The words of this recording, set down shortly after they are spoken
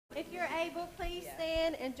able, please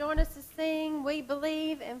stand and join us to sing We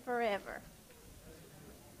Believe in Forever.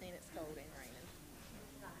 And it's cold and raining.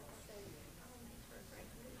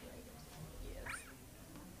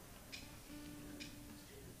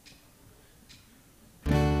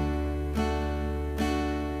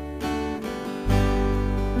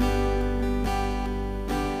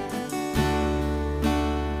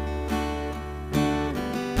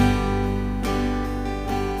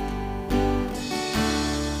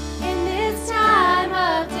 In this time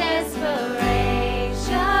of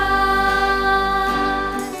desperation,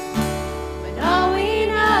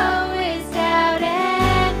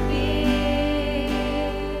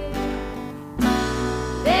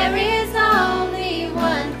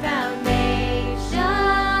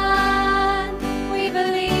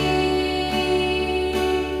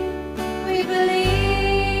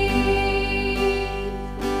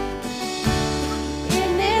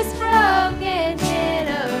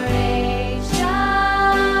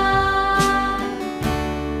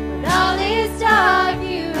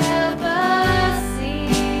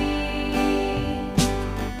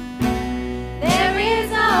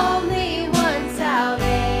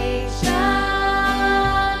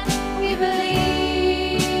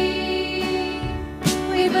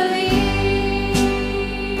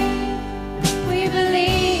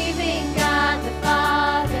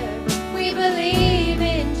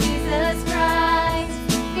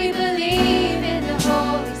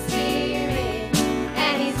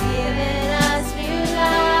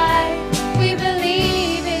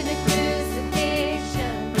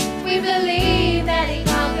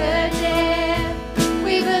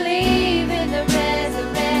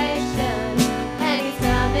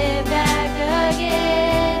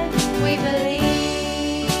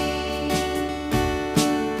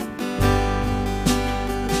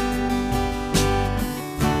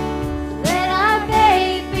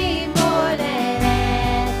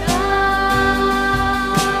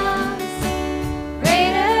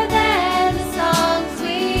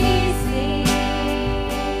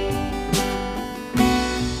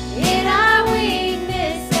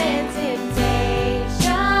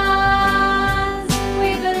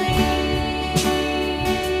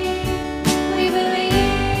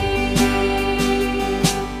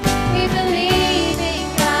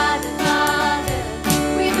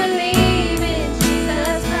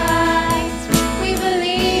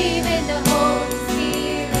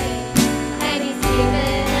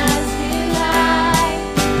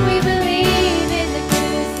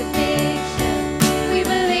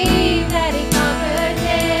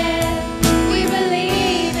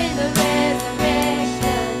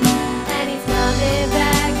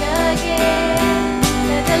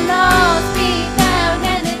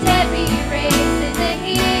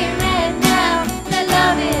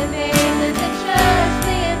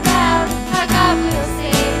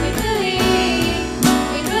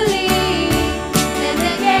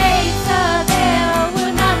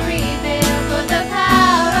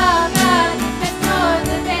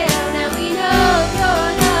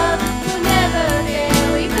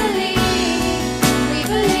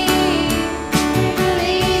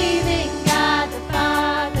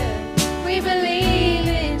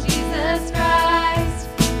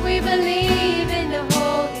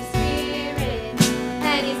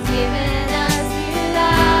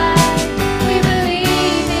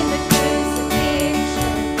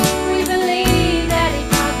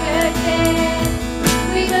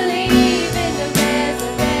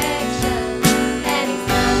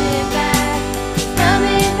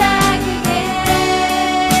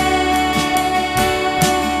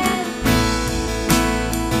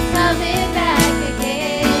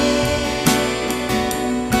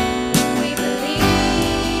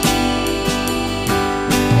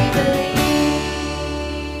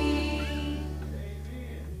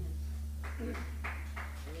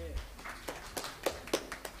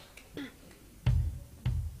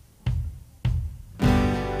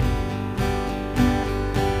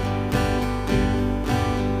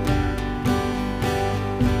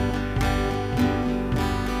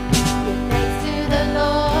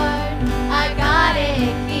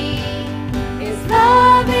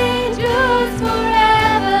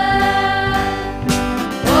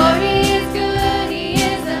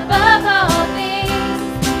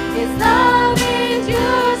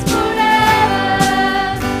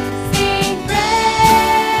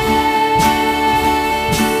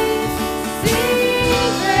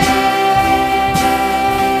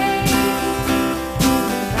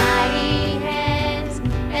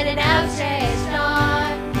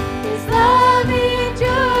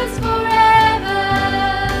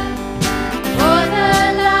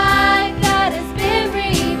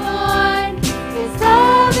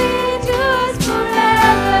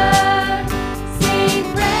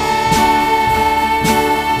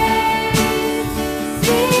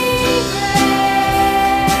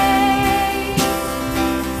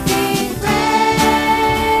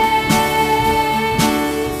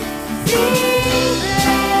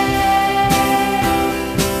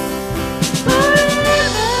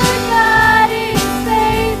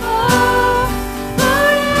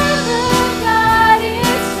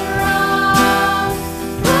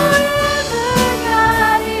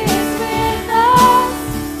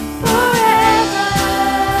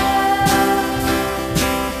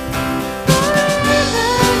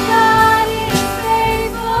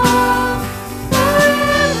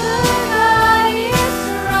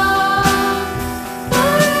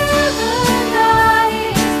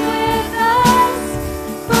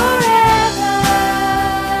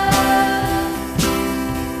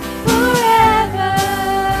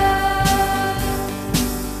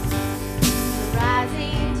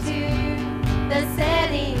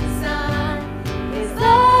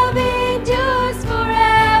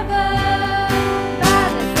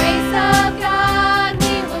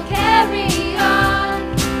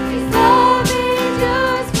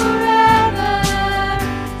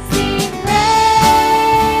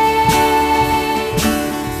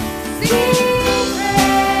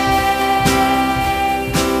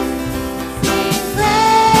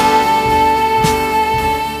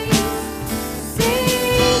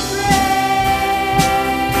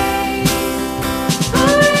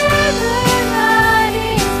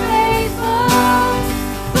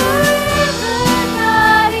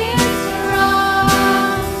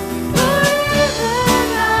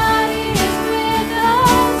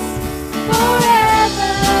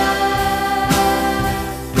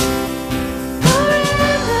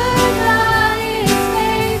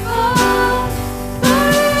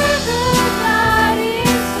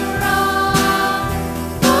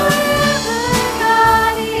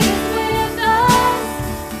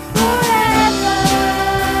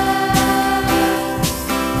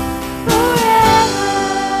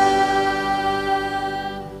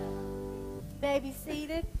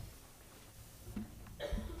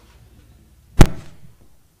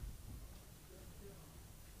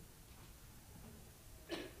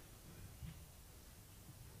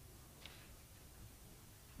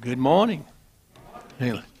 Good morning.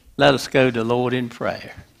 Let us go to the Lord in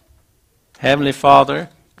prayer. Heavenly Father,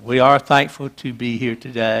 we are thankful to be here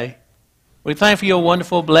today. We thank for your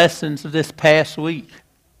wonderful blessings of this past week,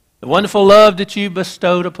 the wonderful love that you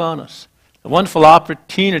bestowed upon us, the wonderful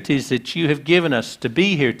opportunities that you have given us to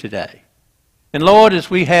be here today. And Lord, as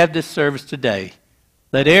we have this service today,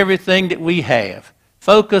 let everything that we have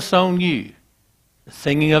focus on you, the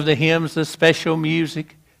singing of the hymns, the special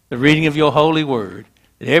music, the reading of your holy word,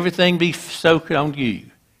 let everything be focused on you,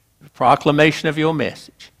 the proclamation of your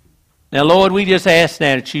message. Now, Lord, we just ask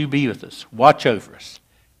now that you be with us. Watch over us.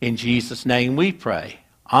 In Jesus' name we pray.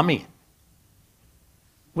 Amen.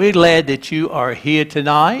 We're glad that you are here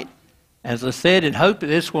tonight. As I said, and hope that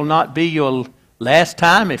this will not be your last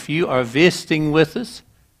time if you are visiting with us.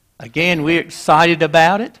 Again, we're excited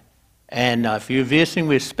about it. And if you're visiting,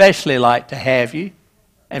 we especially like to have you.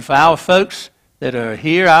 And for our folks that are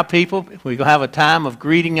here, our people, we're going to have a time of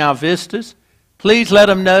greeting our visitors. Please let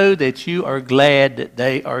them know that you are glad that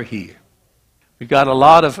they are here. We've got a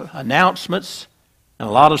lot of announcements and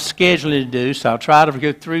a lot of scheduling to do, so I'll try to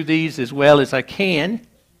go through these as well as I can.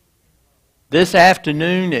 This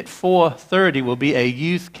afternoon at 4:30 will be a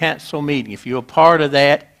youth council meeting. If you're a part of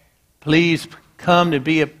that, please come to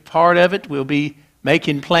be a part of it. We'll be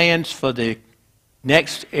making plans for the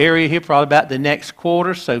next area here, probably about the next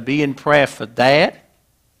quarter, so be in prayer for that.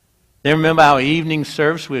 Then remember our evening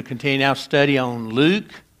service. We'll continue our study on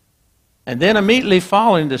Luke. And then immediately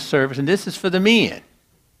following the service, and this is for the men,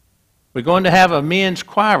 we're going to have a men's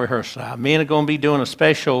choir rehearsal. Our men are going to be doing a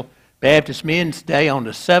special Baptist Men's Day on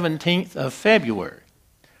the 17th of February.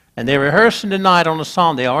 And they're rehearsing tonight on the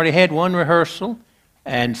song. They already had one rehearsal.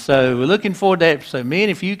 And so we're looking forward to that. So men,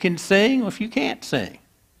 if you can sing or if you can't sing,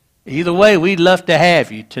 either way, we'd love to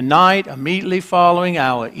have you. Tonight, immediately following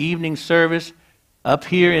our evening service up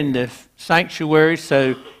here in the sanctuary.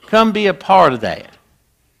 So come be a part of that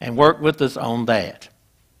and work with us on that.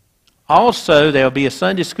 Also, there'll be a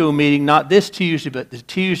Sunday school meeting, not this Tuesday, but the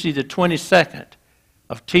Tuesday the 22nd,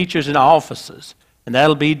 of teachers and officers. And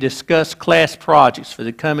that'll be discuss class projects for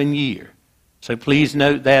the coming year. So please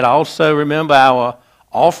note that. Also, remember our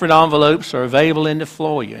offering envelopes are available in the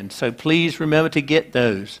foyer. And so please remember to get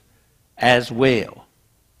those as well.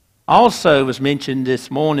 Also, as mentioned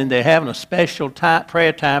this morning, they're having a special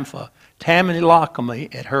prayer time for Tammy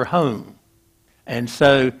Lockamy at her home. And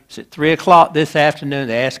so it's at 3 o'clock this afternoon.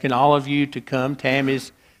 They're asking all of you to come.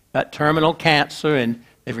 Tammy's got terminal cancer, and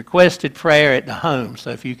they've requested prayer at the home. So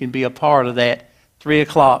if you can be a part of that, 3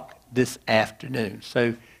 o'clock this afternoon.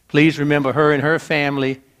 So please remember her and her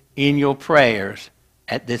family in your prayers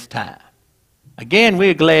at this time. Again,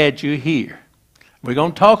 we're glad you're here. We're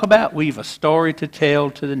going to talk about we've a story to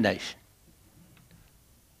tell to the nation.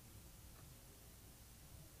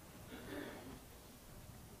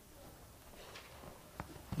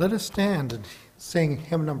 Let us stand and sing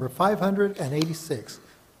hymn number 586.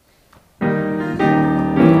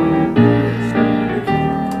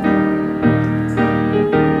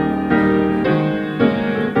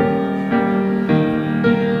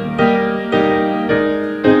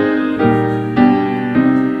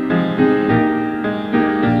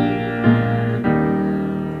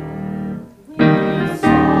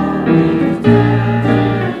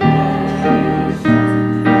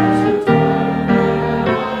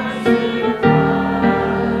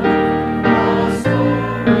 So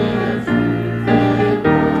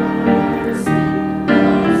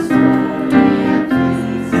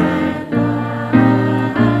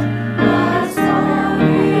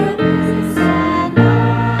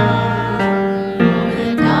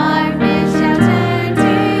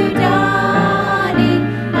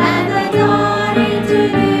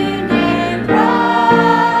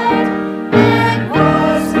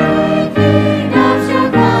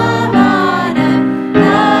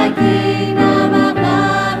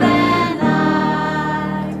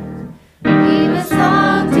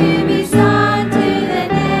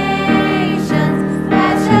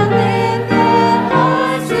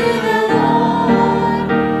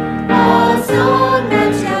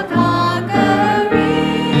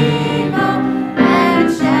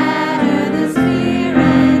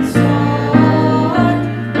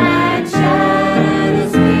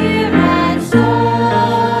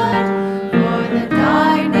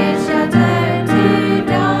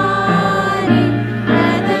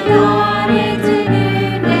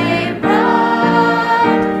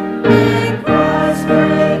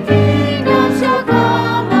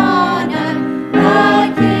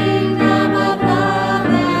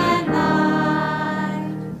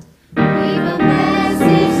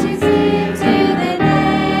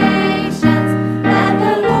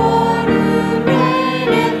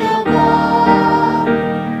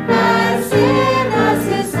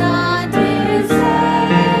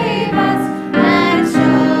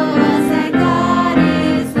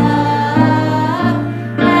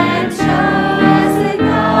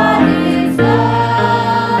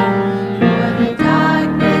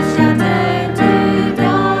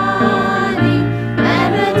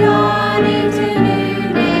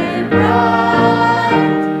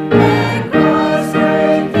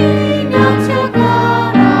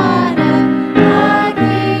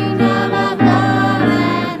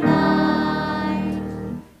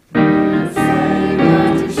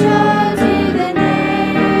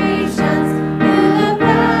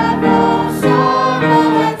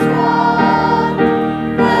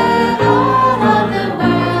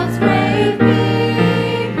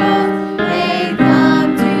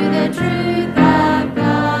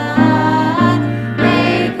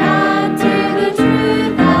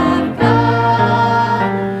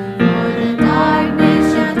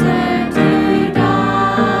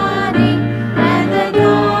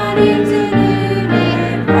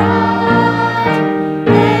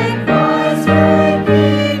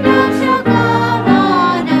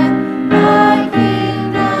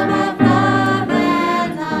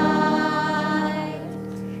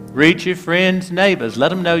Greet your friends, neighbors. Let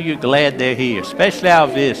them know you're glad they're here, especially our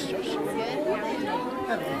visitors.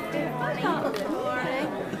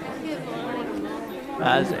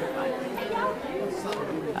 How's everybody?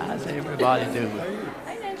 How's everybody doing?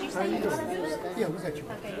 Yeah, we got you.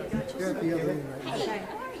 They're at the other end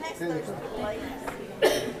right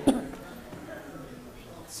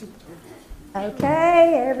now.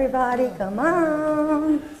 Okay, everybody, come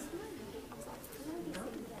on.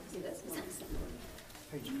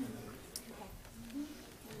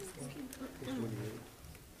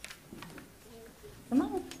 Come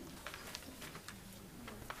on.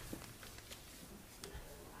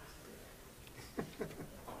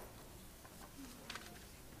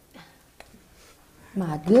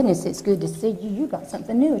 My goodness, it's good to see you. You got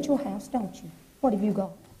something new at your house, don't you? What have you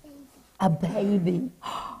got? A baby.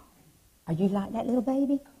 Are you like that little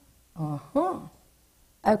baby? Uh-huh.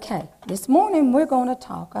 Okay, this morning we're going to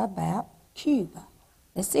talk about Cuba.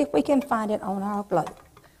 Let's see if we can find it on our globe.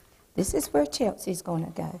 This is where Chelsea's going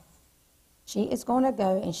to go. She is going to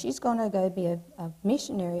go, and she's going to go be a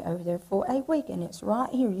missionary over there for a week, and it's right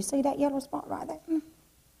here. You see that yellow spot right there?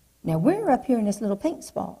 Now, we're up here in this little pink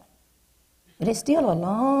spot, but it's still a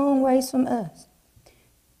long ways from us.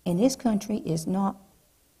 And this country is not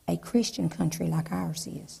a Christian country like ours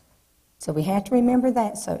is. So we have to remember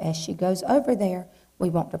that. So as she goes over there, we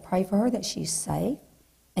want to pray for her that she's safe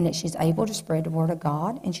and that she's able to spread the word of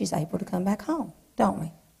God and she's able to come back home, don't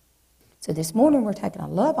we? So this morning we're taking a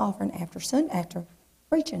love offering after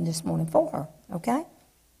preaching this morning for her, okay?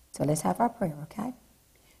 So let's have our prayer, okay?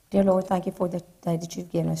 Dear Lord, thank you for the day that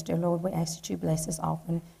you've given us. Dear Lord, we ask that you bless this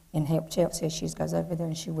offering and help Chelsea as she goes over there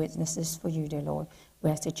and she witnesses for you, dear Lord.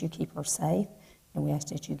 We ask that you keep her safe, and we ask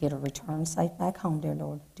that you get her returned safe back home, dear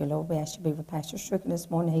Lord. Dear Lord, we ask you to be with Pastor Strickland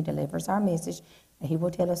this morning. He delivers our message, and he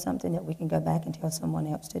will tell us something that we can go back and tell someone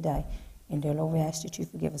else today. And dear Lord, we ask that you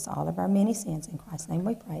forgive us all of our many sins. In Christ's name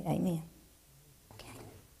we pray, amen. Okay.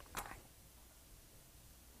 All right.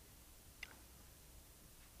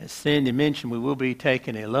 As Cindy mentioned, we will be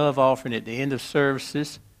taking a love offering at the end of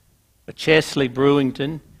services. But Chesley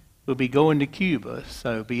Brewington will be going to Cuba,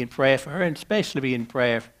 so be in prayer for her, and especially be in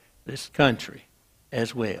prayer for this country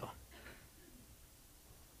as well.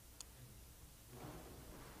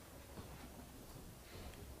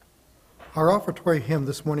 Our offertory hymn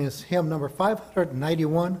this morning is hymn number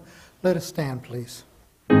 591. Let us stand, please.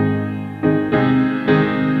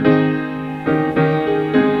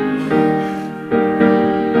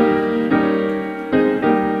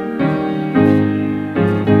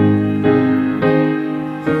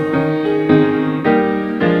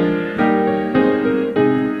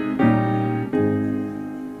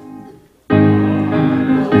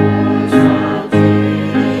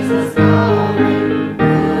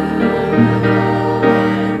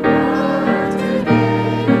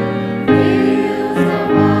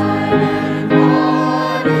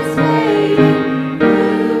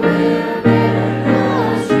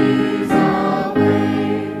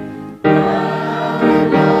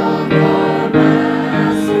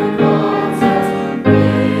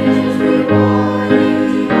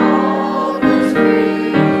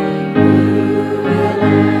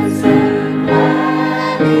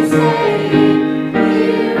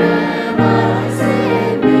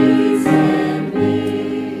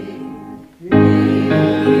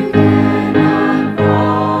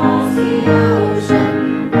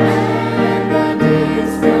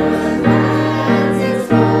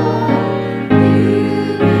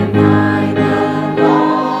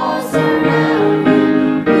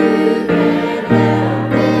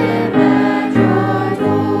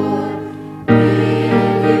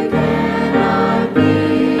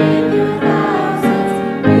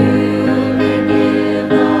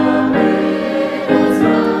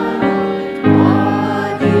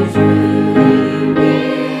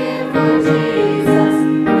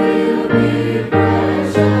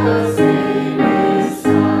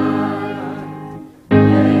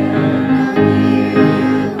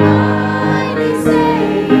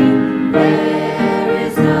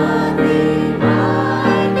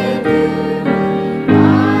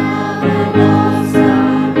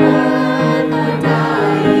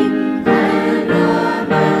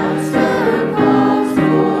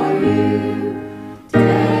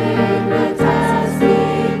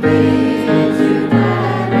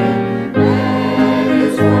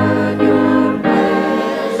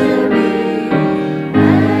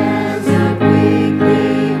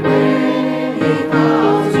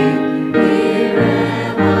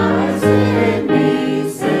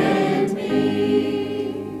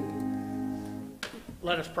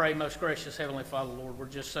 Most gracious Heavenly Father, Lord, we're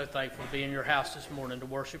just so thankful to be in your house this morning to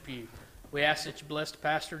worship you. We ask that you bless the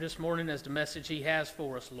pastor this morning as the message he has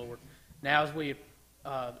for us, Lord. Now as we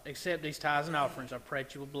accept these tithes and offerings, I pray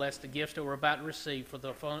that you will bless the gifts that we're about to receive for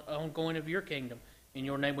the ongoing of your kingdom. In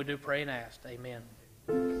your name we do pray and ask. Amen.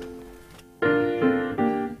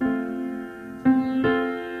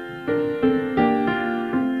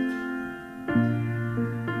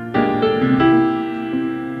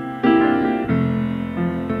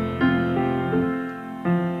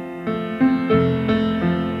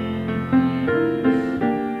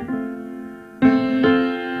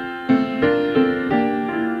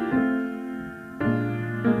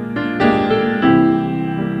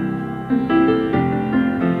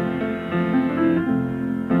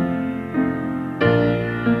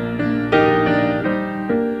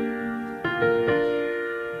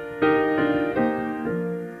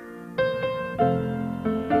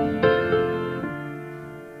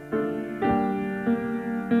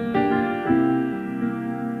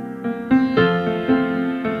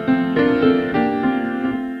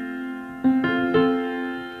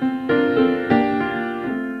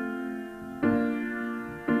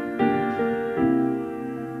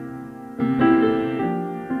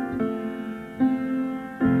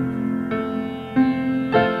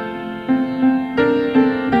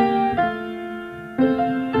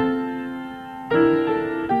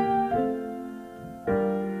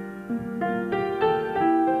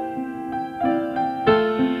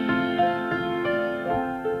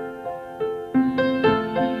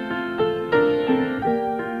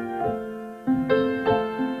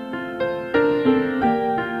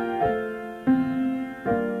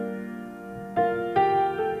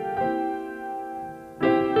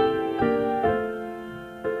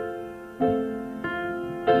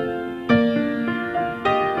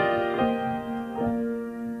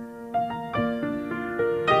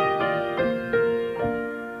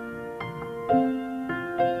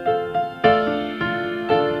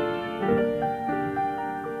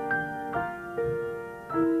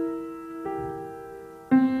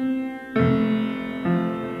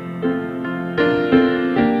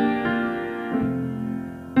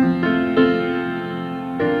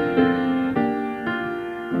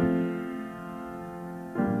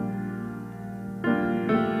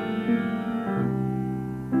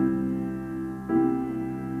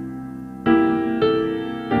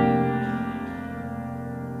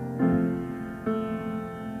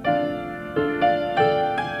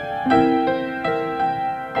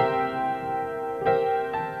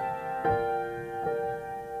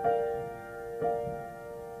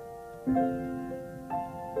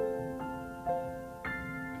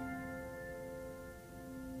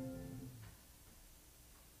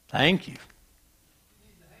 Thank you.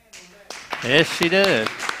 Yes, she does.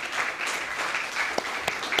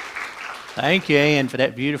 Thank you, Ann, for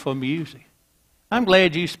that beautiful music. I'm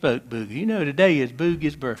glad you spoke, Boogie. You know, today is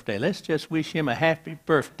Boogie's birthday. Let's just wish him a happy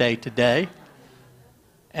birthday today.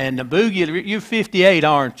 And Boogie, you're 58,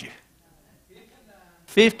 aren't you?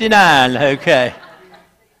 59, okay.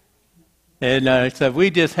 And so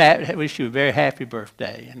we just wish you a very happy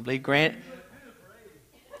birthday. And believe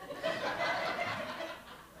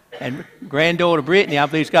and granddaughter Brittany, I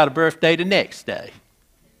believe, has got a birthday the next day.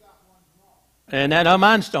 And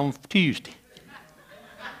mine's on Tuesday.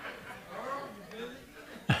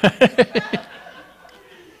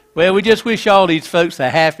 Well, we just wish all these folks a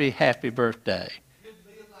happy, happy birthday.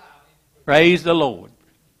 Praise the Lord.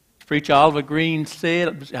 Preacher Oliver Green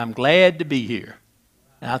said, I'm glad to be here.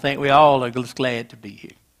 And I think we all are just glad to be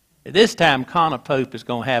here. At this time, Connor Pope is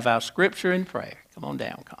going to have our scripture and prayer. Come on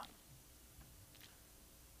down, Connor.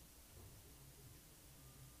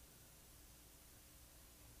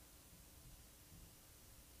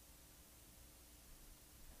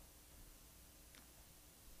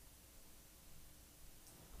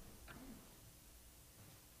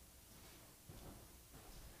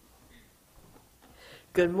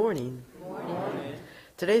 Good morning. Good morning.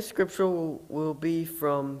 Today's scripture will be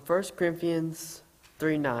from 1 Corinthians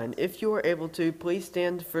 3:9. If you are able to, please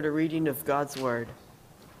stand for the reading of God's word.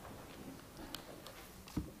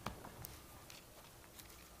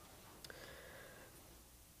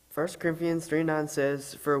 First Corinthians 3:9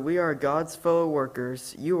 says, "For we are God's fellow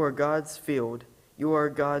workers. You are God's field. You are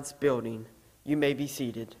God's building." You may be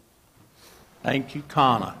seated. Thank you,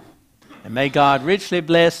 Connor. And may God richly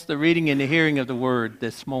bless the reading and the hearing of the word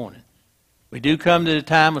this morning. We do come to the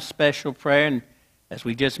time of special prayer, and as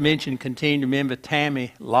we just mentioned, continue to remember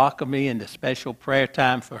Tammy Lockerby and the special prayer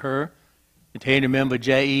time for her. Continue to remember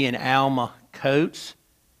J.E. and Alma Coates.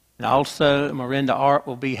 And also, Miranda Art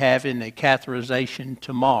will be having a catheterization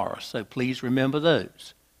tomorrow, so please remember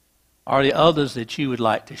those. Are there others that you would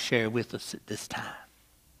like to share with us at this time?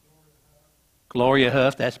 Gloria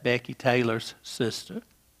Huff, that's Becky Taylor's sister.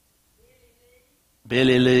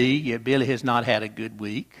 Billy Lee, yeah, Billy has not had a good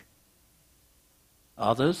week.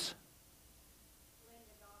 Others?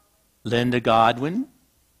 Linda Godwin.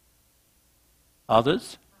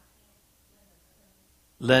 Others?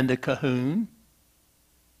 Linda Cahoon.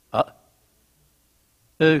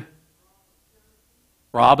 Who?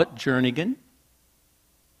 Robert Jernigan.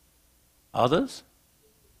 Others?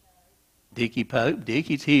 Dickie Pope.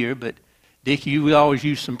 Dickie's here, but Dickie, you always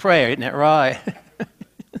use some prayer, isn't that right?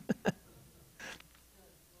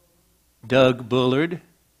 Doug Bullard.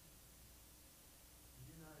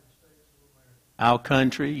 Our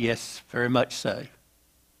country, yes, very much so.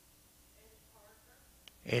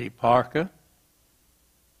 Eddie Parker.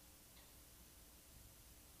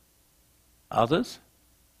 Others?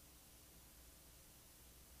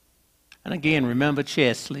 And again, remember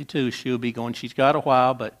Chesley, too. She'll be going. She's got a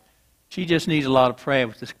while, but she just needs a lot of prayer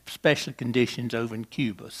with the special conditions over in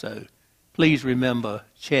Cuba. So please remember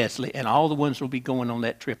Chesley. And all the ones will be going on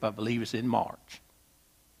that trip, I believe, is in March.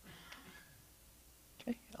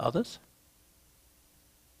 Okay, others?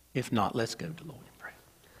 If not, let's go to Lord in prayer.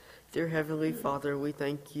 Dear Heavenly Father, we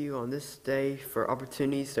thank you on this day for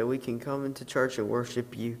opportunities that we can come into church and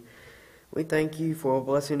worship you. We thank you for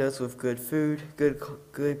blessing us with good food,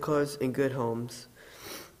 good clothes, and good homes.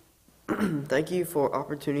 Thank you for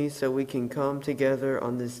opportunities so we can come together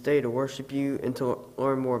on this day to worship you and to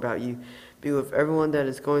learn more about you. Be with everyone that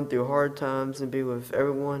is going through hard times and be with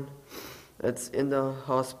everyone that's in the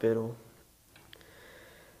hospital.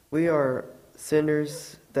 We are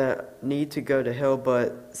sinners that need to go to hell,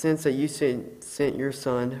 but since that you sent your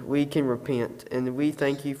Son, we can repent, and we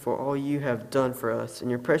thank you for all you have done for us. In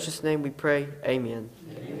your precious name we pray, amen.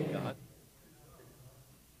 Amen.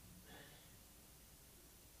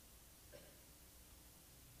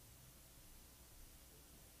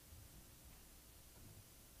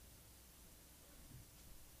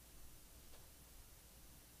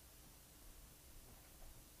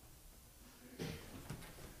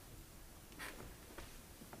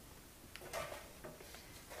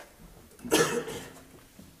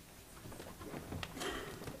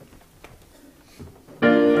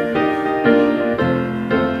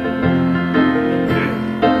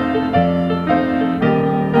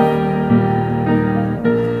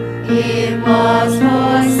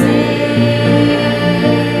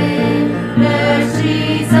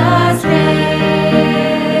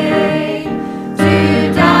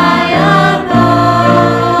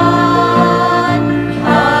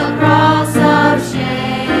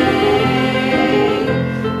 Shame.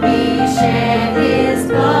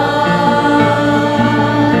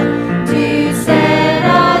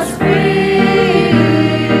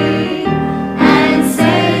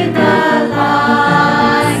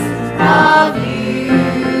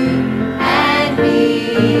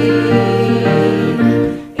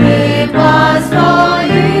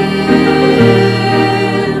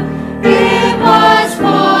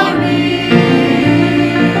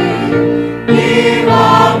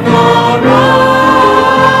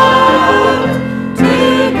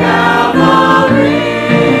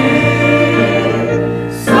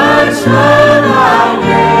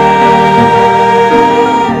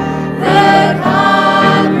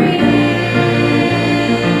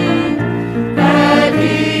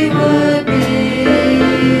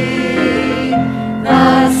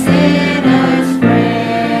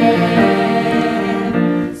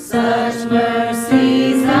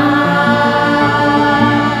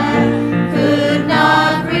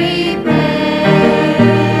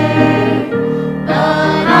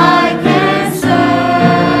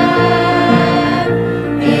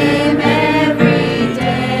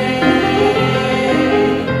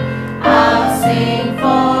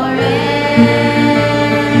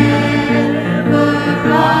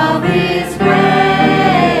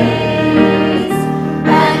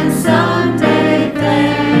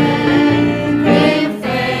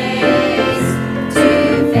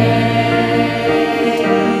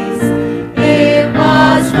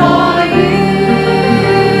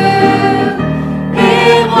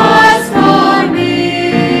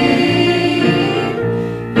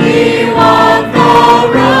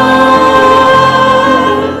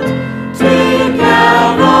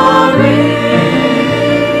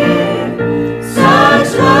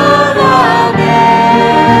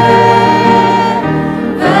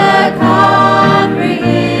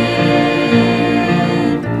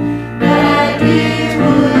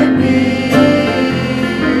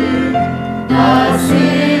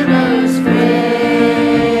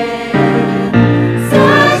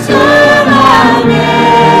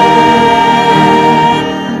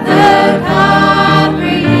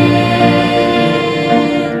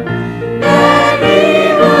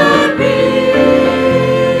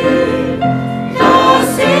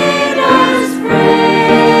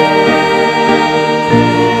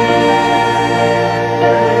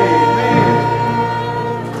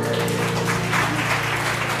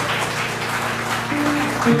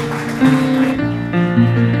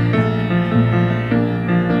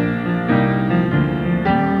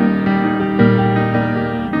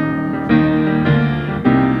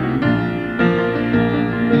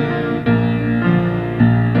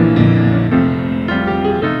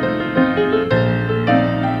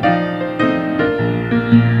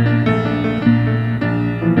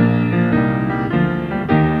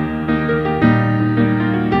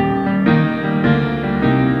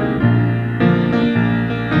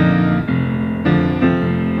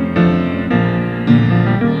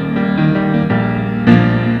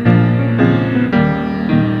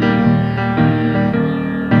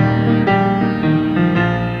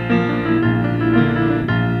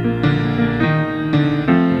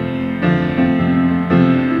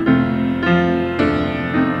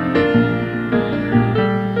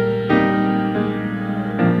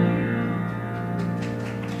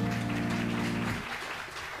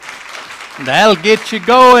 That'll get you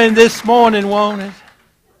going this morning, won't it?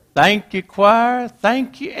 Thank you, choir.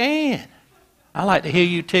 Thank you, Ann. I like to hear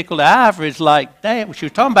you tickle the ivories like that. She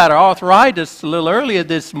was talking about her arthritis a little earlier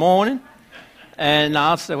this morning. And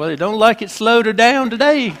I said, well, they don't like it slowed her down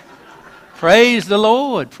today. Praise the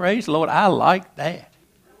Lord. Praise the Lord. I like that.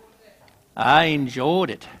 I enjoyed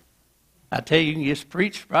it. I tell you, you can just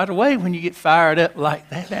preach right away when you get fired up like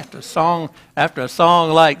that after a song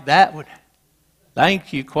like that one.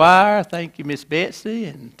 Thank you, choir. Thank you, Miss Betsy.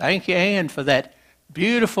 And thank you, Ann, for that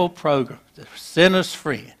beautiful program, The Sinner's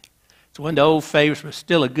Friend. It's one of the old favorites, but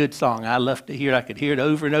still a good song. I love to hear it. I could hear it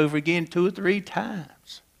over and over again 2 or 3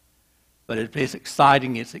 times. But it's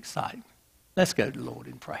exciting. It's exciting. Let's go to the Lord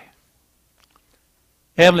in prayer.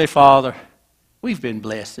 Heavenly Father, we've been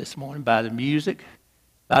blessed this morning by the music,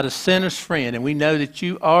 by the sinner's friend, and we know that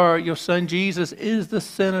you are, your Son Jesus is the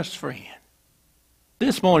sinner's friend.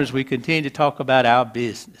 This morning as we continue to talk about our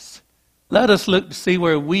business, let us look to see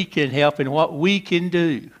where we can help and what we can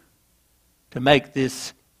do to make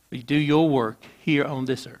this, we do your work here on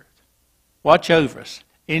this earth. Watch over us.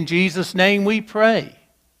 In Jesus' name we pray.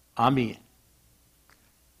 Amen.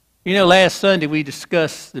 You know, last Sunday we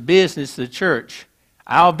discussed the business of the church,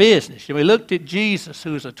 our business. And we looked at Jesus,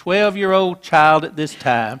 who was a 12-year-old child at this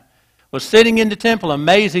time, was sitting in the temple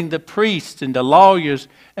amazing the priests and the lawyers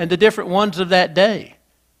and the different ones of that day.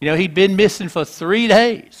 You know, he'd been missing for 3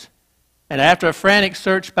 days. And after a frantic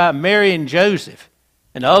search by Mary and Joseph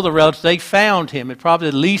and other relatives, they found him at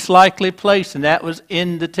probably the least likely place, and that was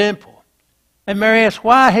in the temple. And Mary asked,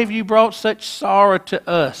 why have you brought such sorrow to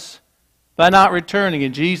us by not returning?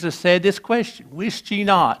 And Jesus said this question, wist ye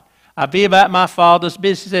not I be about my Father's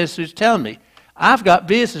business? As he's telling me, I've got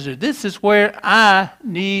business. This is where I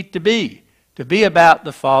need to be about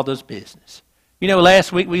the Father's business. You know,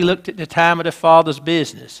 last week we looked at the time of the Father's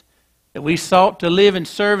business, that we sought to live and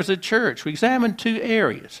serve as a church. We examined 2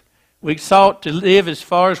 areas. We sought to live as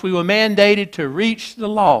far as we were mandated to reach the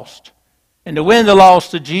lost and to win the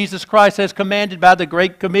lost to Jesus Christ as commanded by the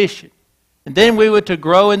Great Commission. And then we were to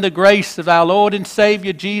grow in the grace of our Lord and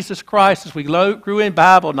Savior Jesus Christ as we grew in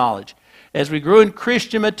Bible knowledge, as we grew in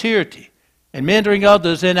Christian maturity, and mentoring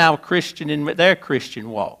others in their Christian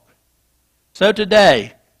walk. So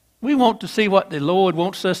today, we want to see what the Lord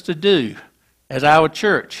wants us to do as our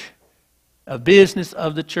church, a business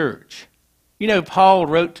of the church. You know, Paul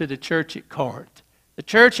wrote to the church at Corinth. The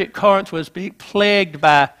church at Corinth was being plagued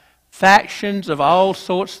by factions of all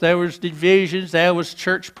sorts. There was divisions. There was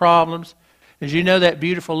church problems. As you know, that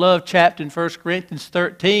beautiful love chapter in 1 Corinthians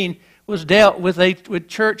 13 was dealt with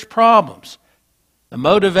church problems, the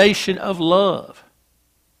motivation of love.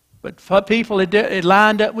 But for people, it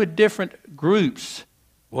lined up with different groups.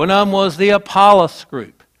 One of them was the Apollos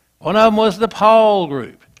group. One of them was the Paul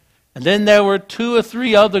group. And then there were 2 or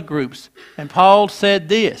 3 other groups. And Paul said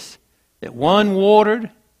this, that one watered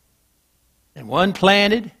and one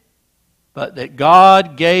planted, but that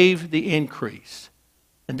God gave the increase.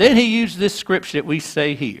 And then he used this scripture that we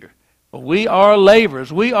say here. For we are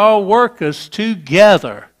laborers, we are workers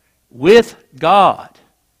together with God.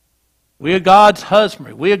 We are God's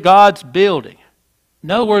husbandry. We are God's building.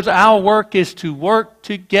 In other words, our work is to work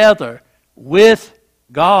together with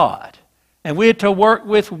God. And we're to work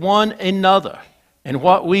with one another in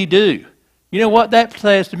what we do. You know what that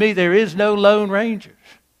says to me? There is no Lone Rangers.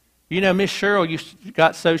 You know, Miss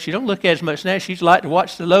Cheryl she don't look at as much now. She'd like to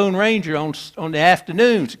watch the Lone Ranger on the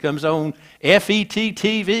afternoons. It comes on FET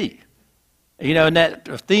TV. You know, and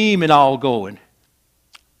that theme and all going.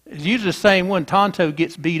 It's usually the same one. Tonto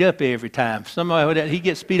gets beat up every time. He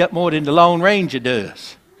gets beat up more than the Lone Ranger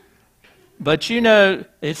does. But you know,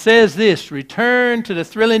 it says this, return to the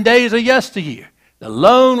thrilling days of yesteryear, the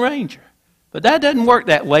Lone Ranger. But that doesn't work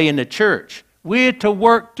that way in the church. We're to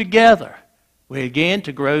work together. We're again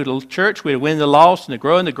to grow the church. We're to win the lost and to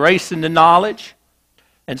grow in the grace and the knowledge.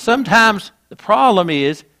 And sometimes the problem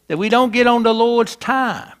is that we don't get on the Lord's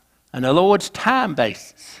time and the Lord's time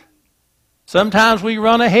basis. Sometimes we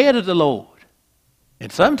run ahead of the Lord.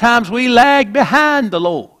 And sometimes we lag behind the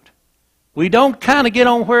Lord. We don't kind of get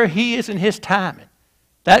on where He is in His timing.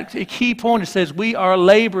 That's a key point. It says we are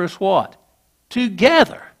laborers what?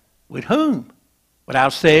 Together. With whom? With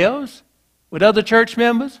ourselves? With other church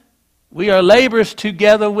members? We are laborers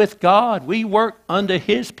together with God. We work under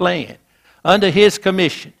His plan, under His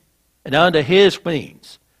commission, and under His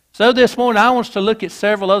means. So this morning I want us to look at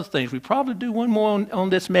several other things. We probably do one more on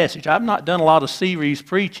this message. I've not done a lot of series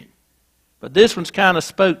preaching, but this one's kind of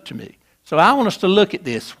spoke to me. So I want us to look at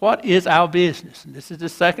this. What is our business? And this is the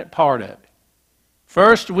second part of it.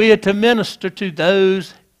 First, we are to minister to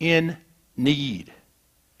those in need.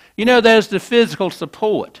 You know, there's the physical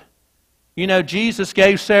support. You know, Jesus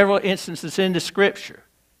gave several instances in the Scripture.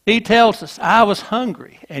 He tells us, I was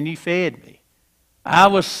hungry, and you fed me. I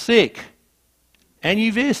was sick, and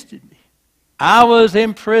you visited me. I was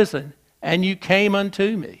in prison, and you came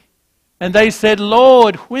unto me. And they said,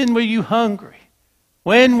 Lord, when were you hungry?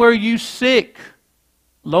 When were you sick?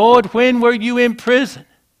 Lord, when were you in prison?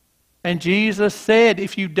 And Jesus said,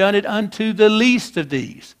 if you've done it unto the least of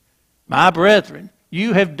these, my brethren,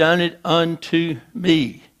 you have done it unto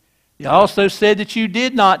me. He also said that you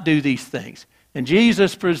did not do these things. And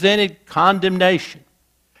Jesus presented condemnation.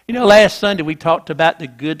 You know, last Sunday we talked about the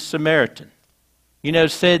Good Samaritan. You know,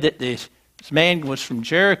 said that this man was from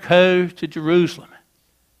Jericho to Jerusalem.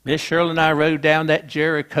 Miss Shirley and I rode down that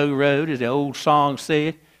Jericho road, as the old song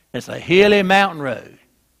said. It's a hilly mountain road.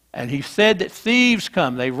 And he said that thieves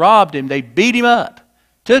come. They robbed him. They beat him up.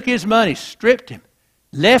 Took his money. Stripped him.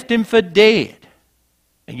 Left him for dead.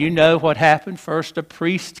 And you know what happened. First a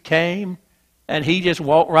priest came. And he just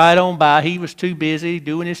walked right on by. He was too busy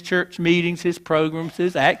doing his church meetings, his programs,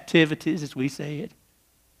 his activities, as we said.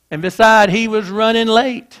 And beside, he was running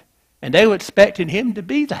late. And they were expecting him to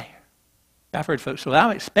be there. I've heard folks say, well,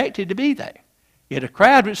 I'm expected to be there. Yet a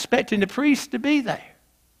crowd was expecting the priest to be there.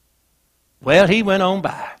 Well, he went on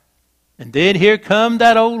by. And then here come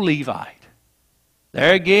that old Levite.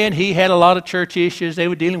 There again, he had a lot of church issues. They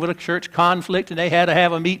were dealing with a church conflict, and they had to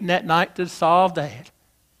have a meeting that night to solve that.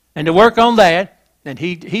 And to work on that, and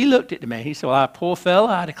he looked at the man. He said, well, poor fellow,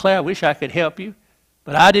 I declare, I wish I could help you.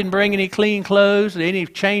 But I didn't bring any clean clothes, or any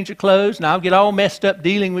change of clothes, and I'll get all messed up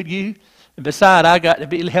dealing with you. And besides, I got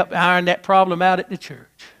to help iron that problem out at the church.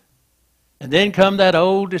 And then come that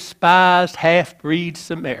old, despised, half-breed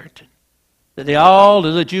Samaritan. That all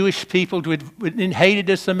of the Jewish people hated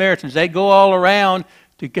the Samaritans. They go all around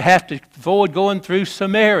to have to avoid going through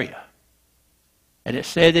Samaria. And it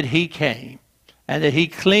said that he came, and that he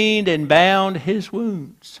cleaned and bound his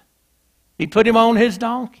wounds. He put him on his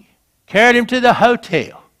donkey, carried him to the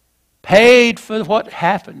hotel, paid for what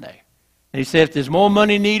happened there. And he said, if there's more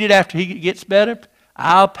money needed after he gets better,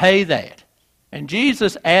 I'll pay that. And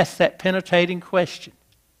Jesus asked that penetrating question.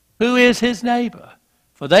 Who is his neighbor?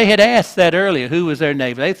 For they had asked that earlier, who was their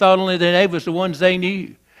neighbor. They thought only their neighbors were the ones they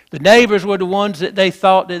knew. The neighbors were the ones that they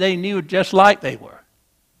thought that they knew just like they were.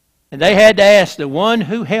 And they had to ask the one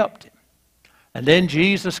who helped him. And then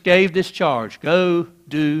Jesus gave this charge, go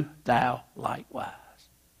do thou likewise.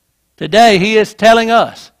 Today he is telling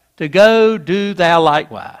us to go do thou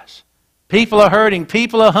likewise. People are hurting.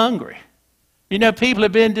 People are hungry. You know, people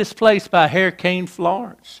have been displaced by Hurricane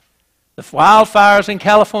Florence. The wildfires in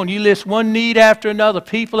California, you list one need after another.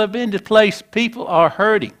 People have been displaced. People are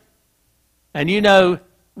hurting. And you know,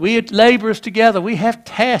 we are laborers together. We have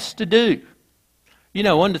tasks to do. You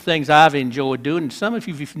know, one of the things I've enjoyed doing, and some of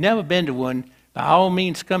you, if you've never been to one, by all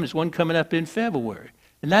means come. There's one coming up in February.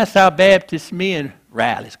 And that's our Baptist men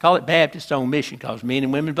rallies. Call it Baptist on Mission because men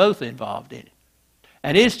and women both are involved in it.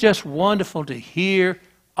 And it's just wonderful to hear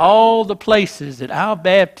all the places that our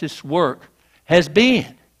Baptist work has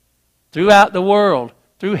been throughout the world,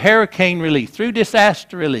 through hurricane relief, through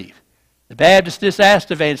disaster relief. The Baptist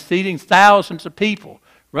Disaster Vans feeding thousands of people,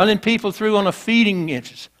 running people through on a feeding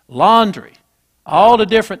interest, laundry, all the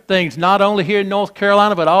different things, not only here in North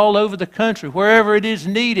Carolina, but all over the country. Wherever it is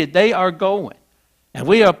needed, they are going. And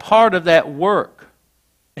we are part of that work.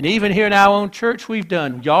 And even here in our own church, we've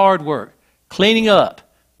done yard work, cleaning up,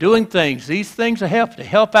 doing things. These things are helping to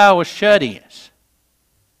help our shut-ins.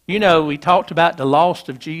 You know, we talked about the lost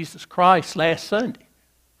of Jesus Christ last Sunday.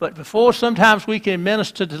 But before sometimes we can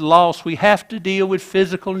minister to the lost, we have to deal with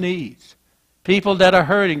physical needs. People that are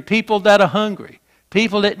hurting, people that are hungry,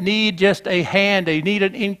 people that need just a hand, they need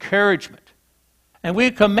an encouragement. And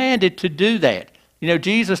we're commanded to do that. You know,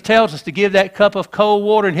 Jesus tells us to give that cup of cold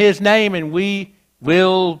water in His name and we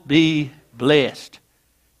will be blessed.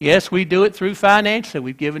 Yes, we do it through financially.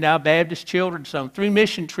 We've given our Baptist children some. Through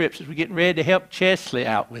mission trips as we're getting ready to help Chesley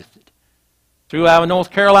out with it. Through our North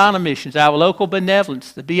Carolina missions, our local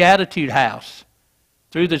benevolence, the Beatitude House.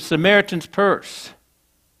 Through the Samaritan's Purse.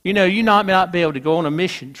 You know, you may not be able to go on a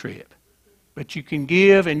mission trip, but you can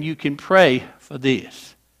give and you can pray for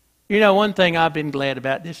this. You know, one thing I've been glad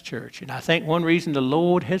about this church, and I think one reason the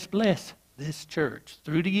Lord has blessed this church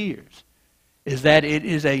through the years, is that it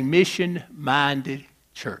is a mission-minded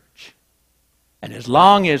church. And as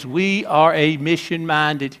long as we are a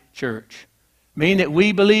mission-minded church, meaning that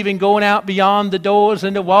we believe in going out beyond the doors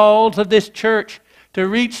and the walls of this church to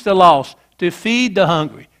reach the lost, to feed the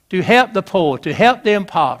hungry, to help the poor, to help the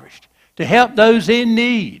impoverished, to help those in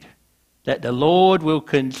need, that the Lord will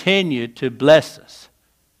continue to bless us.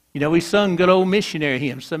 You know, we sung good old missionary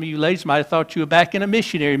hymns. Some of you ladies might have thought you were back in a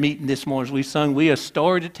missionary meeting this morning as we sung, "We a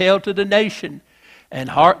story to tell to the nation, and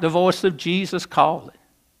hark the voice of Jesus calling."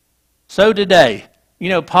 So today, you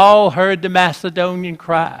know, Paul heard the Macedonian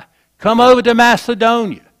cry, "Come over to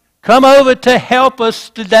Macedonia. Come over to help us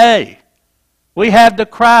today." We have the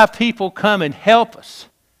cry of people coming, "Help us.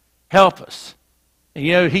 Help us." And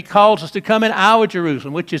you know, he calls us to come in our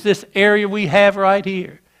Jerusalem, which is this area we have right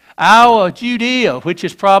here. Our Judea, which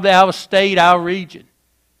is probably our state, our region.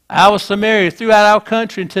 Our Samaria, throughout our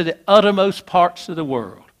country, and to the uttermost parts of the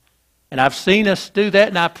world. And I've seen us do that,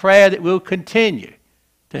 and I pray that we'll continue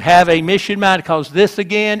to have a mission mind, because this,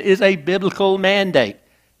 again, is a biblical mandate.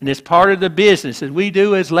 And it's part of the business that we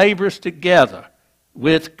do as laborers together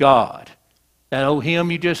with God. That old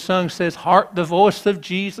hymn you just sung says, "Hark the voice of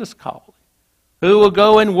Jesus calling. Who will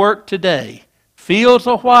go and work today? Fields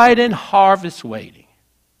are white and harvest waiting.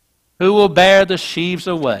 Who will bear the sheaves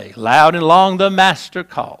away? Loud and long the Master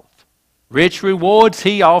calleth. Rich rewards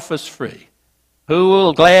he offers free. Who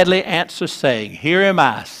will gladly answer, saying, Here am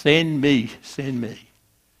I, send me, send me."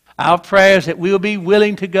 Our prayer is that we'll be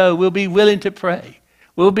willing to go, we'll be willing to pray,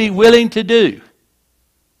 we'll be willing to do.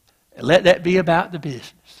 And let that be about the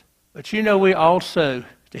business. But you know, we also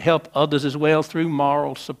to help others as well through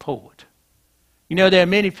moral support. You know, there are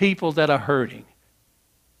many people that are hurting.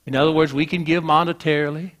 In other words, we can give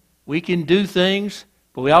monetarily, we can do things,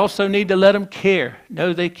 but we also need to let them care,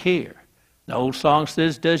 know they care. The old song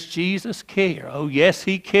says, "Does Jesus care?" Oh, yes,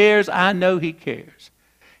 he cares. I know he cares.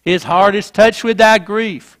 His heart is touched with thy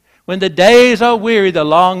grief. When the days are weary, the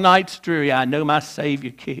long nights dreary, I know my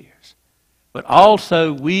Savior cares. But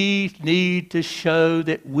also, we need to show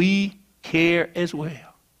that we care as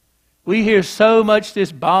well. We hear so much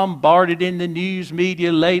this bombarded in the news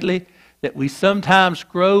media lately that we sometimes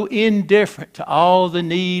grow indifferent to all the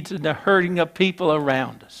needs and the hurting of people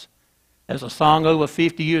around us. As a song over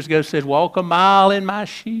 50 years ago said, "Walk a mile in my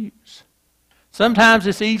shoes." Sometimes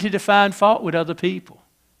it's easy to find fault with other people.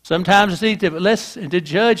 Sometimes it's easy to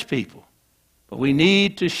judge people. But we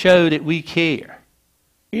need to show that we care.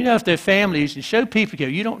 You know, if they're families, and show people care.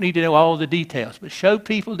 You don't need to know all the details, but show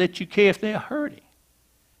people that you care if they're hurting.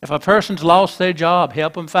 If a person's lost their job,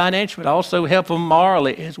 help them financially, but also help them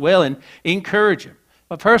morally as well, and encourage them.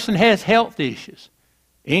 If a person has health issues,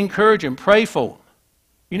 encourage them, pray for them.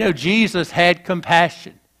 You know, Jesus had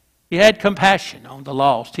compassion. He had compassion on the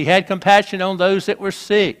lost. He had compassion on those that were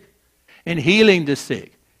sick and healing the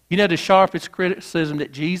sick. You know, the sharpest criticism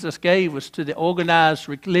that Jesus gave was to the organized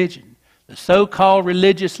religion, the so-called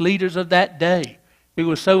religious leaders of that day, who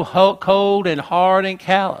were so cold and hard and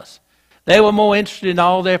callous. They were more interested in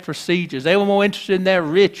all their procedures. They were more interested in their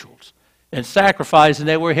rituals and sacrifice than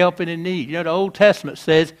they were helping in need. You know, the Old Testament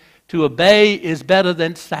says to obey is better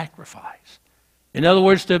than sacrifice. In other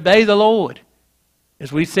words, to obey the Lord.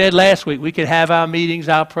 As we said last week, we can have our meetings,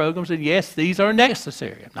 our programs, and yes, these are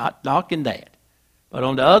necessary. I'm not knocking that. But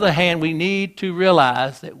on the other hand, we need to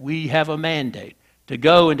realize that we have a mandate to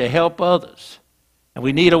go and to help others. And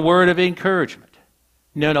we need a word of encouragement.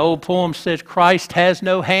 You know, an old poem says, "Christ has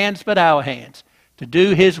no hands but our hands to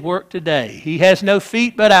do his work today. He has no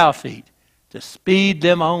feet but our feet to speed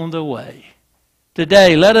them on the way."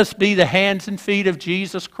 Today, let us be the hands and feet of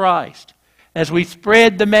Jesus Christ as we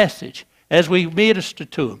spread the message, as we minister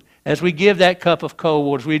to him, as we give that cup of cold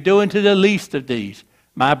water, as we do unto the least of these,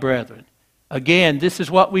 my brethren. Again, this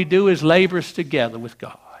is what we do as laborers together with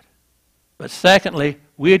God. But secondly,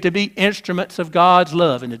 we are to be instruments of God's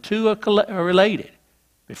love, and the two are related.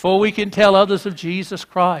 Before we can tell others of Jesus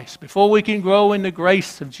Christ, before we can grow in the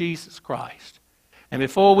grace of Jesus Christ, and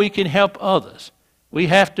before we can help others, we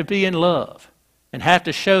have to be in love and have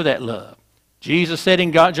to show that love. Jesus said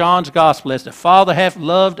in John's Gospel, "As the Father hath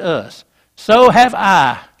loved us, so have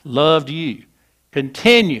I loved you.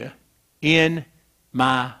 Continue in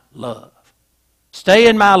my love." Stay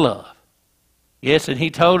in my love. Yes, and he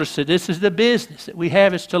told us that this is the business that we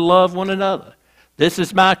have, is to love one another. This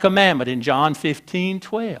is my commandment in John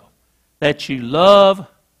 15:12, that you love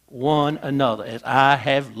one another as I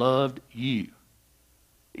have loved you.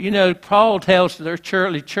 You know, Paul tells their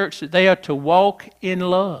church that they are to walk in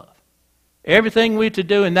love. Everything we're to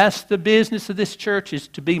do, and that's the business of this church, is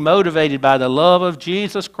to be motivated by the love of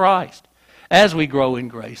Jesus Christ as we grow in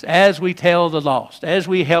grace, as we tell the lost, as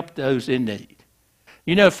we help those in need.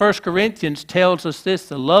 You know, 1 Corinthians tells us this,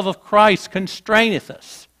 the love of Christ constraineth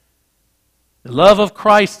us. The love of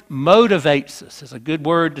Christ motivates us. It's a good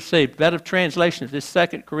word to say. Better translation of this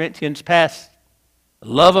 2 Corinthians passage. The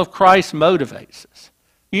love of Christ motivates us.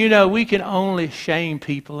 You know, we can only shame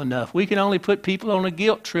people enough. We can only put people on a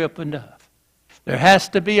guilt trip enough. There has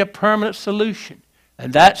to be a permanent solution.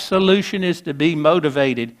 And that solution is to be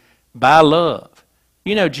motivated by love.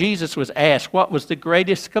 You know, Jesus was asked what was the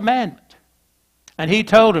greatest commandment. And he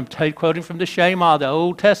told him, quoting from the Shema, the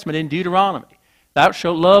Old Testament in Deuteronomy, thou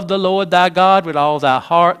shalt love the Lord thy God with all thy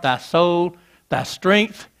heart, thy soul, thy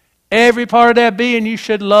strength. Every part of their being you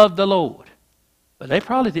should love the Lord. But they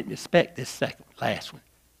probably didn't expect this last one.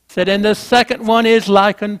 It said, and the second one is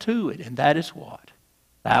like unto it, and that is what?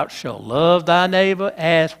 Thou shalt love thy neighbor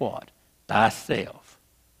as what? Thyself.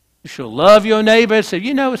 You shall love your neighbor. So,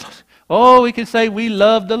 you know, we can say we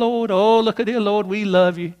love the Lord. Oh, look at the Lord, we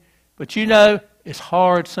love you. But you know, it's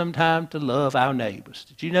hard sometimes to love our neighbors.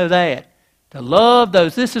 Did you know that? To love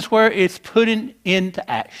those. This is where it's putting into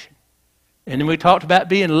action. And then we talked about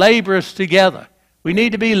being laborers together. We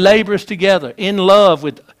need to be laborers together in love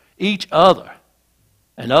with each other.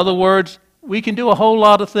 In other words, we can do a whole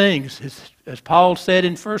lot of things, as Paul said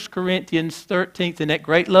in 1 Corinthians 13, in that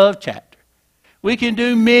great love chapter. We can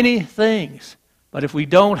do many things, but if we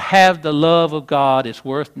don't have the love of God, it's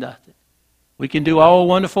worth nothing. We can do all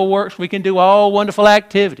wonderful works, we can do all wonderful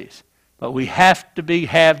activities, but we have to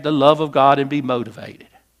have the love of God and be motivated.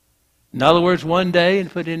 In other words, one day, and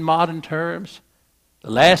put in modern terms,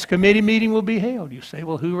 the last committee meeting will be held. You say,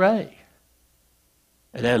 well, hooray.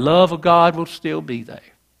 And that love of God will still be there.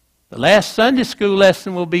 The last Sunday school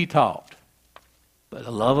lesson will be taught, but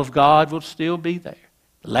the love of God will still be there.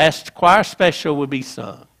 The last choir special will be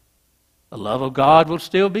sung. The love of God will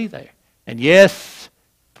still be there. And yes,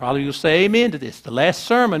 probably you'll say amen to this. The last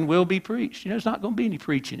sermon will be preached. You know, there's not going to be any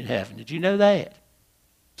preaching in heaven. Did you know that?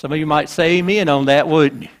 Some of you might say amen on that,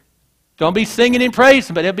 wouldn't you? Don't be singing and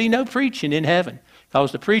praising, but there'll be no preaching in heaven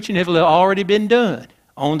because the preaching has already been done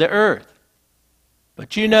on the earth.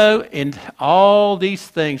 But you know, in all these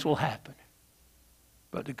things will happen.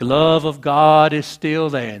 But the love of God is still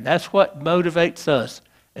there. And that's what motivates us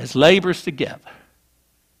as laborers together.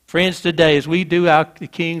 Friends, today as we do the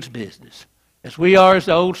King's business, as we are, as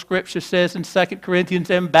the old scripture says in 2 Corinthians,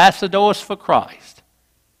 ambassadors for Christ,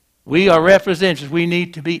 we are representatives. We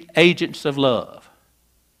need to be agents of love.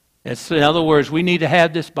 In other words, we need to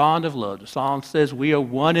have this bond of love. The Psalm says we are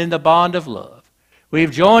one in the bond of love. We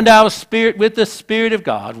have joined our spirit with the Spirit of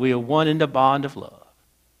God. We are one in the bond of love.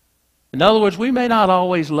 In other words, we may not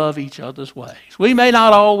always love each other's ways. We may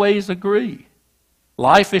not always agree.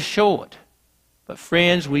 Life is short. But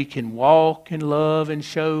friends, we can walk in love and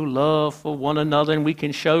show love for one another, and we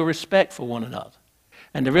can show respect for one another.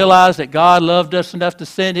 And to realize that God loved us enough to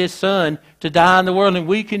send His Son to die in the world, and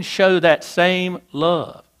we can show that same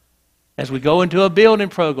love. As we go into a building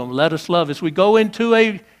program, let us love. As we go into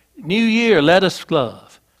a new year, let us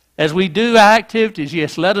love. As we do our activities,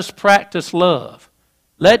 yes, let us practice love.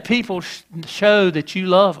 Let people show that you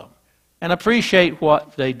love them and appreciate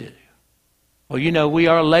what they do. Well, you know, we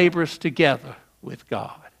are laborers together with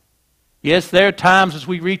God. Yes, there are times as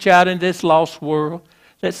we reach out in this lost world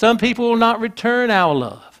that some people will not return our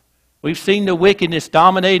love. We've seen the wickedness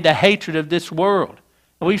dominating the hatred of this world.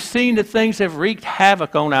 And we've seen the things that have wreaked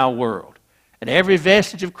havoc on our world. And every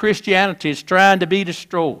vestige of Christianity is trying to be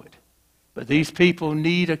destroyed. But these people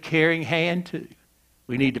need a caring hand too.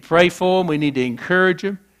 We need to pray for them. We need to encourage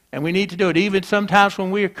them. And we need to do it even sometimes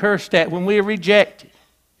when we are cursed at, when we are rejected.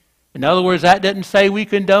 In other words, that doesn't say we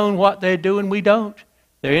condone what they're doing. We don't.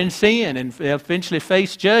 They're in sin and they'll eventually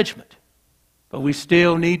face judgment. But we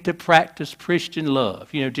still need to practice Christian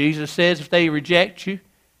love. You know, Jesus says if they reject you,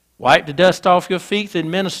 wipe the dust off your feet and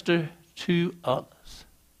minister to others.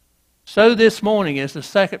 So this morning, as the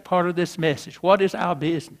second part of this message, what is our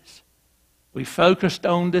business? We focused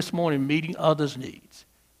on this morning meeting others' needs.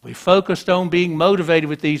 We focused on being motivated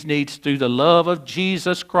with these needs through the love of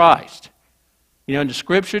Jesus Christ. You know, and the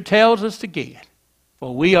Scripture tells us again,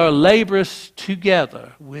 for we are laborers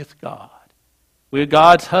together with God. We are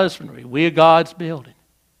God's husbandry. We are God's building.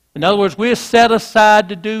 In other words, we're set aside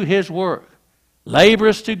to do His work.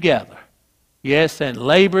 Laborers together. Yes, and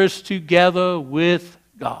laborers together with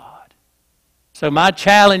God. So my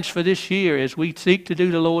challenge for this year as we seek to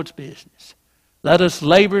do the Lord's business, let us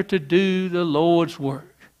labor to do the Lord's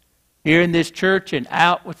work here in this church and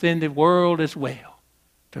out within the world as well,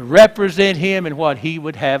 to represent Him and what He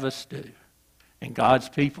would have us do. And God's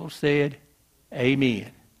people said,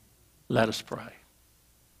 amen. Let us pray.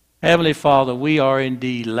 Heavenly Father, we are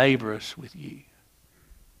indeed laborers with you.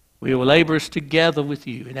 We are laborers together with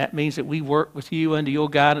you, and that means that we work with you under your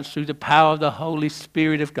guidance through the power of the Holy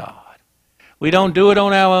Spirit of God. We don't do it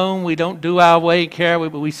on our own. We don't do our way and carry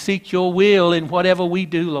it, but we seek your will in whatever we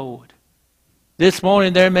do, Lord. This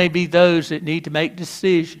morning there may be those that need to make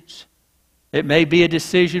decisions. It may be a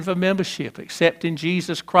decision for membership, accepting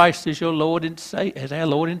Jesus Christ as your Lord and as our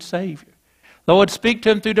Lord and Savior. Lord, speak to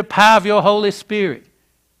them through the power of your Holy Spirit.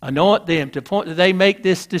 Anoint them to the point that they make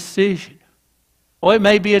this decision. Or it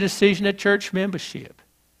may be a decision of church membership.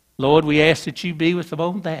 Lord, we ask that you be with them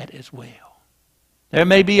on that as well. There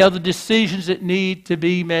may be other decisions that need to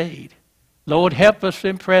be made. Lord, help us to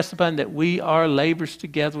impress upon that we are laborers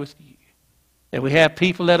together with you. That we have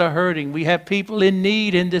people that are hurting. We have people in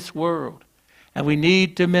need in this world. And we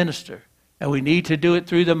need to minister. And we need to do it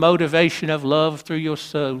through the motivation of love through your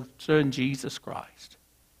Son, Jesus Christ.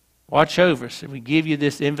 Watch over us, and we give you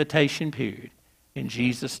this invitation period. In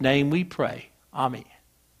Jesus' name we pray. Amen.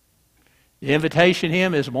 The invitation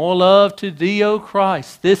hymn is More Love to Thee, O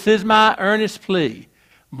Christ. This is my earnest plea.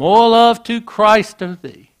 More love to Christ of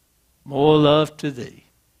Thee. More love to Thee.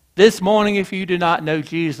 This morning, if you do not know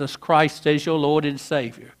Jesus Christ as your Lord and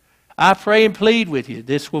Savior, I pray and plead with you,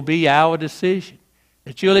 this will be our decision,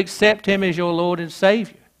 that you'll accept Him as your Lord and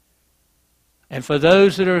Savior. And for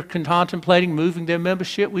those that are contemplating moving their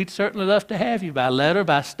membership, we'd certainly love to have you by letter,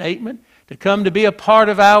 by statement, to come to be a part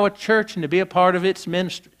of our church and to be a part of its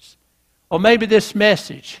ministries. Or maybe this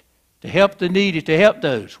message to help the needy, to help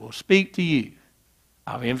those, will speak to you.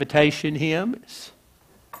 Our invitation hymn is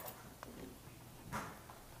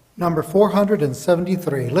Number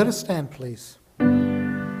 473. Let us stand, please.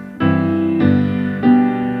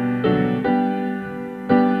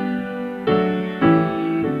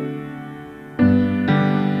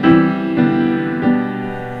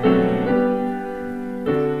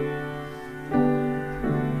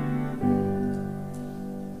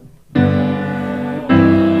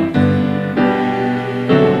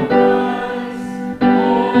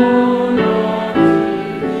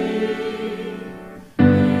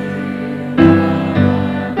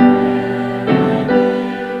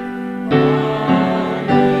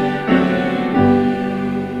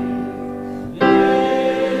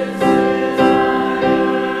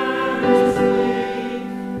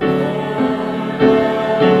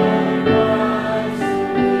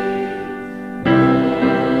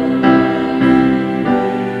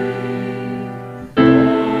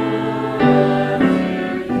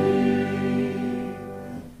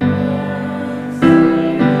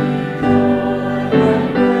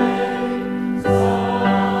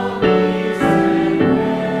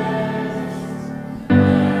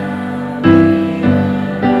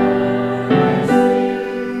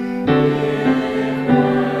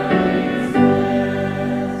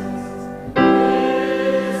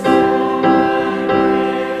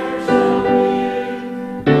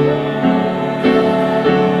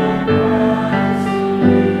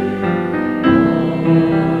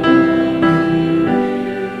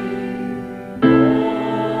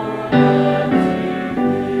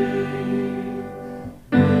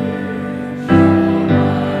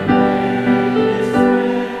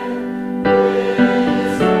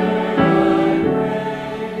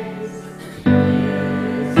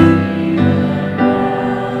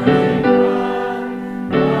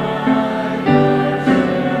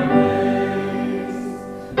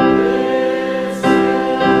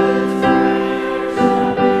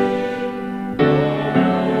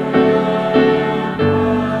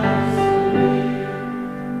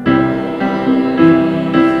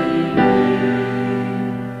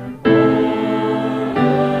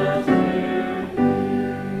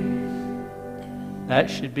 That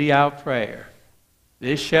should be our prayer.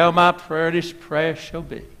 This shall my prayer, this prayer shall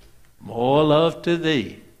be. More love to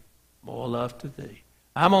Thee. More love to Thee.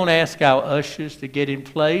 I'm going to ask our ushers to get in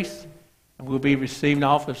place, and we'll be receiving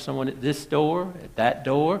off of someone at this door, at that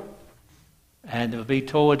door, and it'll be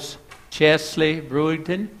towards Chesley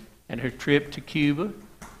Brewington and her trip to Cuba.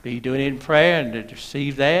 Be doing it in prayer and to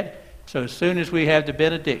receive that. So as soon as we have the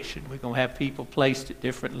benediction, we're going to have people placed at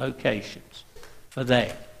different locations for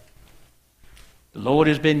that. The Lord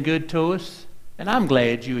has been good to us, and I'm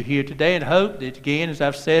glad you're here today and hope that, again, as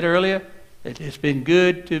I've said earlier, that it's been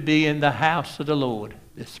good to be in the house of the Lord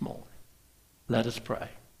this morning. Let us pray.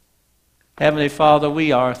 Heavenly Father,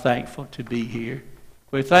 we are thankful to be here.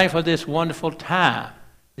 We're thankful for this wonderful time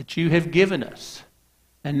that you have given us.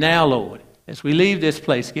 And now, Lord, as we leave this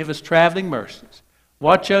place, give us traveling mercies.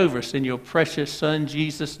 Watch over us in your precious Son,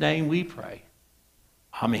 Jesus' name we pray.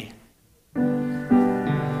 Amen.